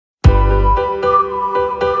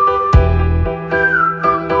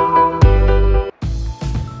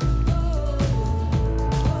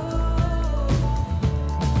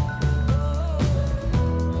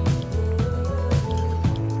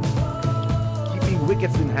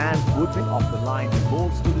wickets in hand would be off the line.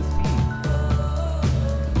 Balls to the speed.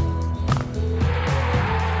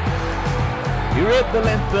 He read the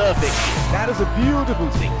length perfectly. That is a beautiful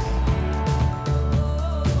six.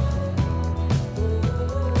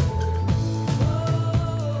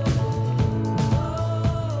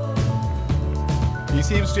 He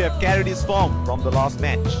seems to have carried his form from the last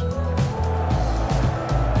match.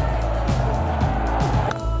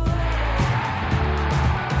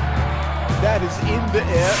 That is in the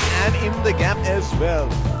air and in the gap as well.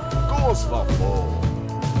 Goes for 4.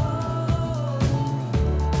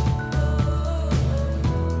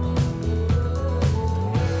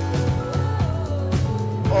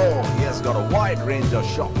 Oh, he has got a wide range of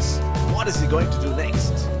shots. What is he going to do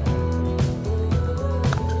next?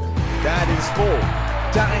 That is 4.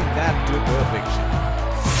 Time that to perfection.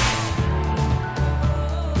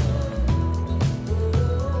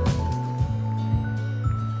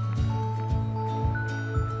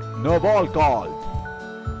 No ball called.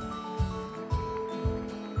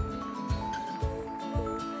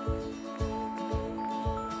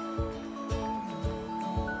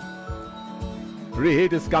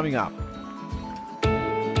 Reheat is coming up.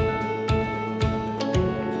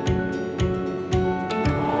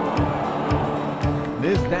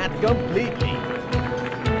 Missed that completely.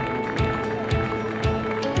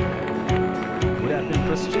 Would have been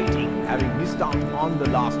frustrating having missed out on the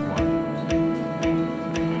last one.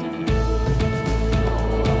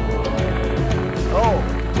 Oh,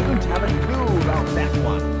 didn't have a clue about that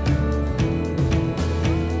one.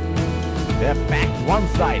 They're packed one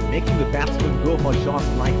side, making the batsmen go for shots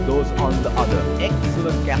like those on the other.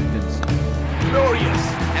 Excellent captaincy. Glorious,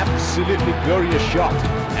 absolutely glorious shot.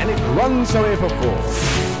 And it runs away for 4.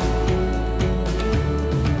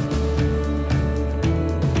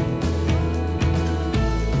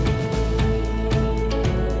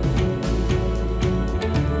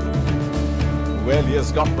 Well, he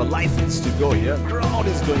has got the license to go here. Crowd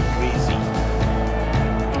is going crazy.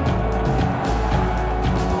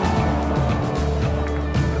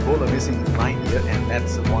 The bowler missing his line here, and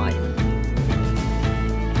that's a wide.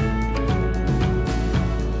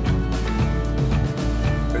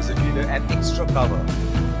 There's a fielder at extra cover.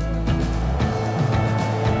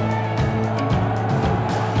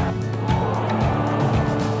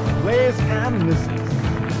 Plays and misses.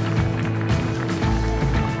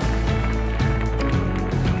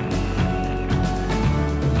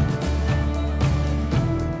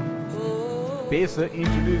 Pacer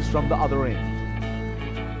introduced from the other end.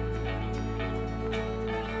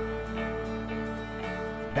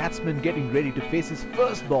 Batsman getting ready to face his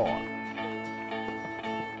first ball.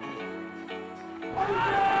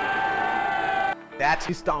 That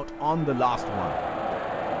missed out on the last one.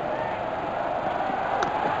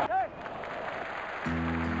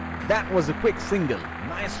 That was a quick single.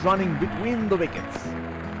 Nice running between the wickets.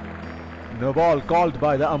 No ball called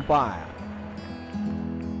by the umpire.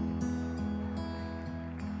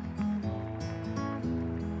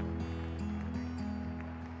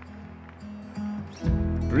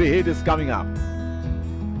 Reheat is coming up.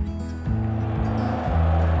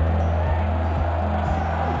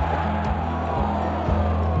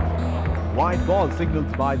 Wide ball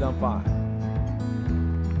signaled by the umpire.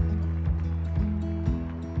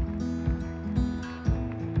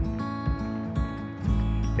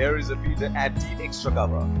 Here is a fielder at deep extra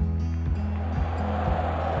cover.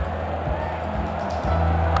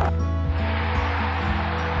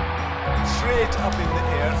 Straight up in the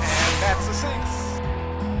air, and that's a 6.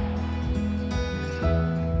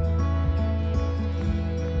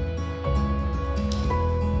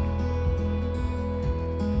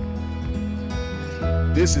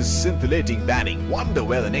 This is scintillating batting. Wonder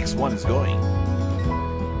where the next one is going.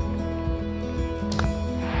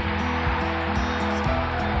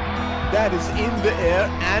 That is in the air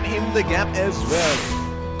and in the gap as well.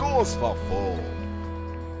 Goes for 4.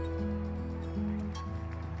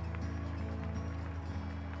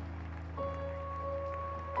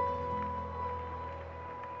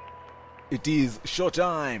 It is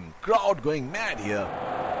showtime. Crowd going mad here.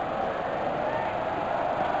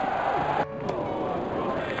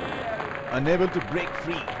 Unable to break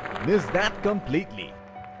free. Missed that completely.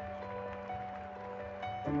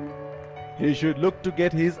 He should look to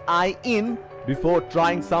get his eye in before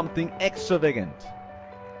trying something extravagant.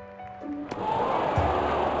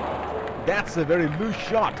 That's a very loose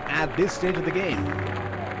shot at this stage of the game.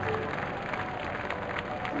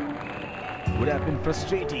 Would have been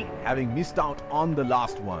frustrating having missed out on the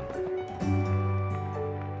last one.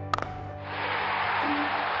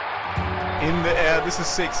 In the air, this is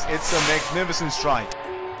 6. It's a magnificent strike.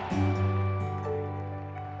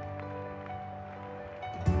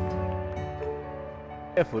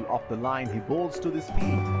 careful of the line he bowls to the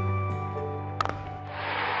speed.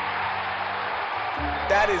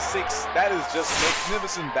 That is 6. That is just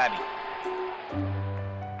magnificent batting.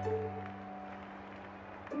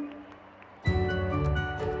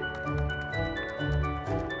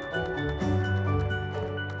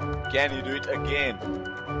 Can you do it again?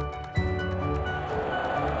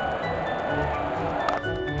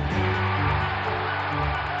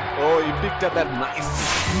 Oh, he picked up that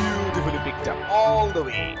nicely, beautifully picked up all the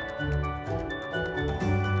way.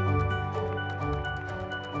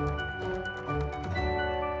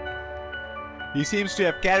 He seems to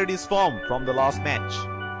have carried his form from the last match.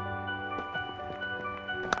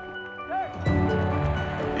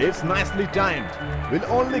 It's nicely timed. We'll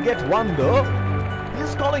only get one though.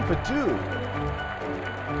 He's calling for 2.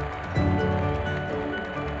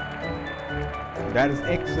 That is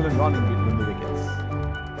excellent running between the wickets.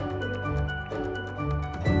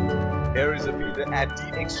 Here is a fielder at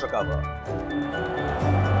the extra cover.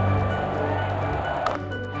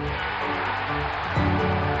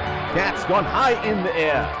 That's gone high in the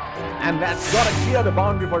air, and that's got to clear the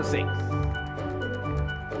boundary for 6.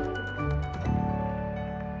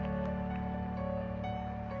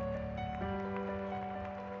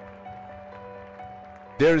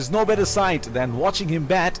 There is no better sight than watching him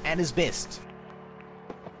bat at his best.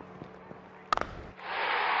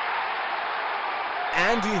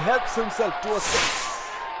 And he helps himself to a 6.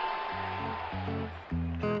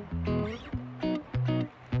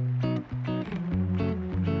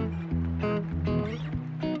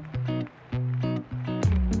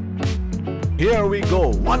 Here we go.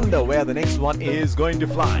 Wonder where the next one is going to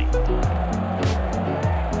fly.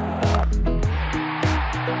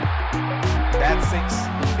 That's 6.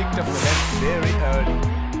 Picked up the left very early.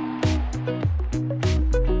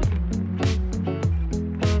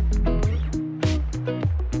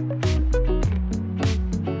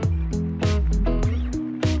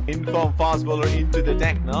 Inform fast bowler into the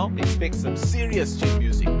deck now. Expect some serious chin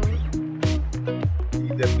music.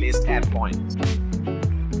 Either placed at point.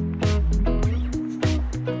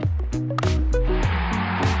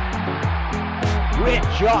 Great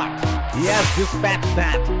shot. He has dispatched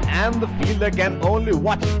that, and the fielder can only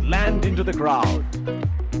watch it land into the crowd.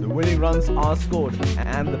 The winning runs are scored,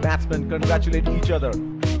 and the batsmen congratulate each other.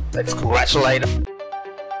 Let's congratulate him.